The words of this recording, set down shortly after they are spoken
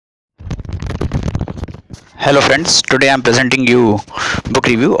Hello friends, today I am presenting you book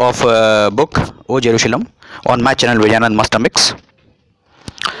review of book O Jerusalem on my channel VIJAY ANAND Master Mix.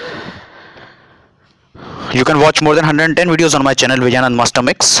 You can watch more than 110 videos on my channel VIJAY ANAND Master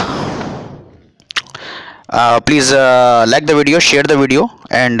Mix. Please like the video, share the video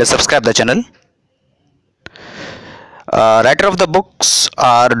and subscribe the channel. Writer of the books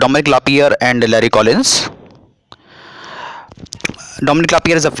are Dominic Lapierre and Larry Collins. Dominic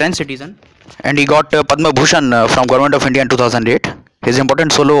Lapierre is a French citizen and he got Padma Bhushan from Government of India in 2008. His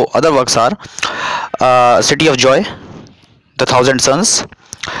important solo other works are City of Joy, The Thousand Suns,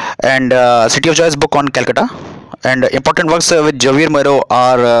 and City of Joy's book on Calcutta. And important works with Javier Mero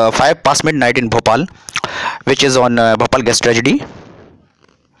are Five Past Midnight in Bhopal, which is on Bhopal gas tragedy.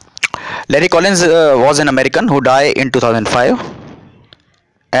 Larry Collins was an American who died in 2005,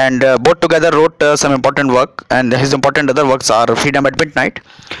 and both together wrote some important work, and his important other works are Freedom at Midnight,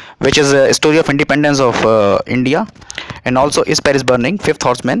 which is a story of independence of India, and also Is Paris Burning, Fifth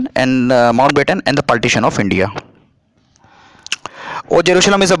Horseman, and Mountbatten and the Partition of India. O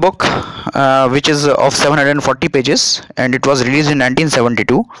Jerusalem is a book which is of 740 pages, and it was released in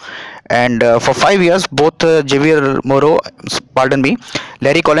 1972. And for 5 years, both Javier Moro,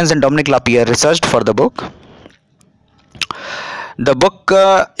 Larry Collins and Dominic Lapierre researched for the book. The book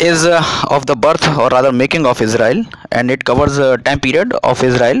is of the birth, or rather making, of Israel, and it covers a time period of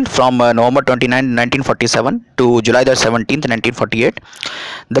Israel from November 29, 1947 to July the 17th, 1948.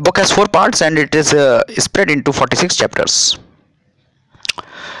 The book has 4 parts and it is spread into 46 chapters.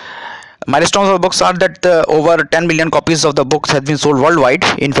 Milestones of the books are that over 10 million copies of the books have been sold worldwide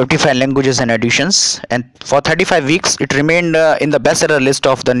in 55 languages and editions, and for 35 weeks it remained in the bestseller list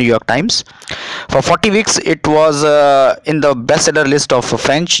of the New York Times. For 40 weeks it was in the bestseller list of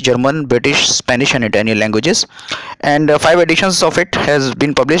French, German, British, Spanish and Italian languages, and 5 editions of it has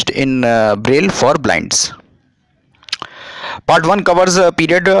been published in Braille for blinds. Part 1 covers a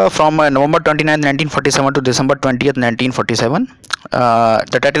period from November 29, 1947 to December 20th, 1947.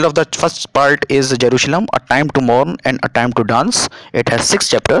 The title of the first part is Jerusalem, A Time to Mourn and A Time to Dance. It has 6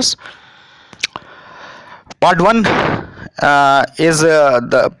 chapters. Part 1 is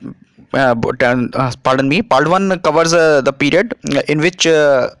Part 1 covers the period in which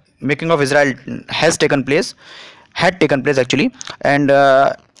making of Israel had taken place actually, and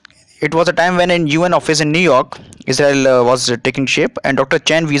it was a time when in UN office in New York, Israel was taking shape, and Dr.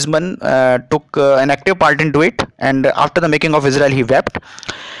 Chen Wiesman took an active part into it, and after the making of Israel he wept.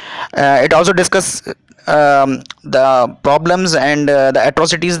 It also discussed the problems and the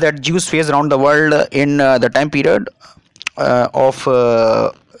atrocities that Jews face around the world in the time period of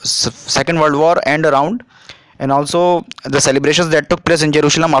Second World War and around, and also the celebrations that took place in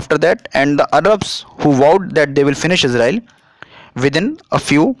Jerusalem after that, and the Arabs who vowed that they will finish Israel within a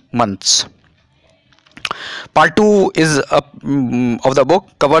few months. Part 2 is of the book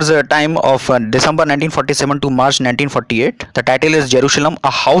covers a time of December 1947 to March 1948. The title is Jerusalem,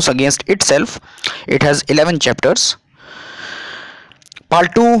 A House Against Itself. It has 11 chapters.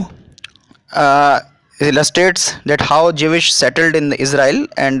 Part 2 illustrates that how Jewish settled in Israel,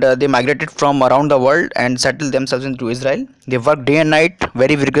 and they migrated from around the world and settled themselves into Israel. They worked day and night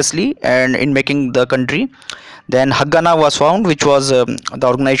very vigorously and in making the country. Then Haganah was found, which was the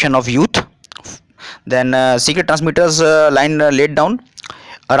organization of youth. Then secret transmitters line laid down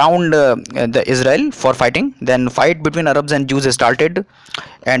around the Israel for fighting. Then fight between Arabs and Jews started,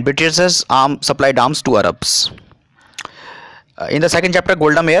 and Britishers supplied arms to Arabs. In the second chapter,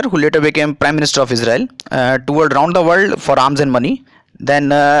 Golda Meir, who later became Prime Minister of Israel, toured around the world for arms and money. Then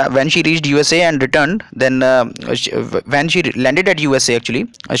when she reached USA and returned, then when she landed at USA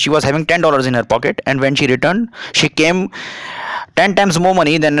actually, she was having $10 in her pocket, and when she returned she came 10 times more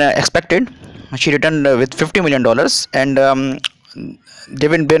money than expected. She returned with $50 million, and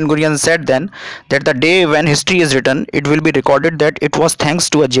David Ben Gurion said then that the day when history is written, it will be recorded that it was thanks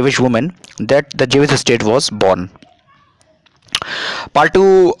to a Jewish woman that the Jewish state was born. Part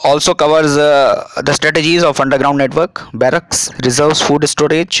 2 also covers the strategies of underground network, barracks, reserves, food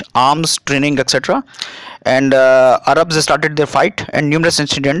storage, arms, training, etc. And Arabs started their fight, and numerous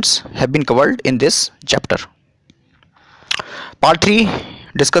incidents have been covered in this chapter. Part 3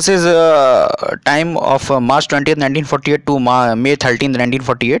 discusses time of March 20th, 1948 to May 13th,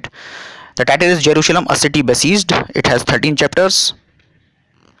 1948. The title is Jerusalem, A City Besieged. It has 13 chapters.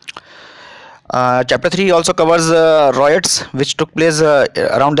 Chapter 3 also covers riots which took place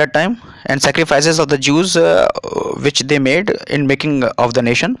around that time, and sacrifices of the Jews which they made in making of the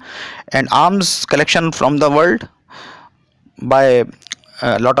nation, and arms collection from the world by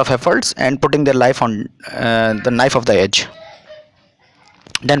a lot of efforts and putting their life on the knife of the edge.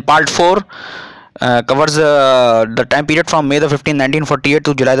 Then part 4 covers the time period from May the 15th, 1948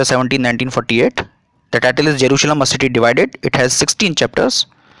 to July the 17th, 1948. The title is Jerusalem, a City Divided. It has 16 chapters.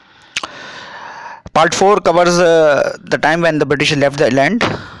 Part 4 covers the time when the British left the land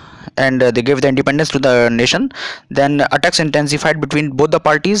and they gave the independence to the nation. Then attacks intensified between both the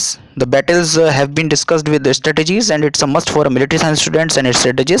parties. The battles have been discussed with the strategies, and it's a must for a military science students and a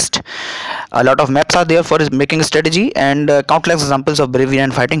strategist. A lot of maps are there for making strategy, and countless examples of bravery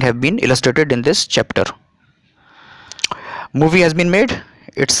and fighting have been illustrated in this chapter. Movie has been made.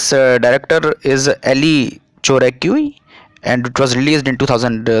 Its director is Eli Chorekui, and it was released in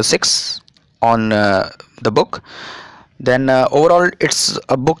 2006 on the book. Then overall, it's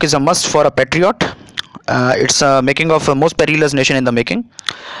a book is a must for a patriot. It's a making of a most perilous nation in the making,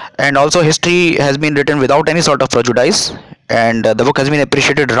 and also history has been written without any sort of prejudice, and the book has been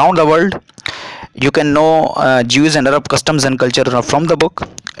appreciated around the world. You can know Jewish and Arab customs and culture from the book,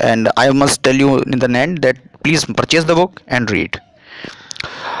 and I must tell you in the end that please purchase the book and read.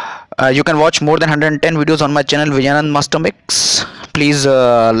 You can watch more than 110 videos on my channel VIJAY ANAND Master Mix. Please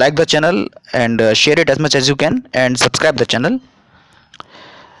like the channel and share it as much as you can, and subscribe the channel.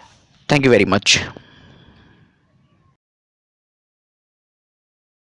 Thank you very much.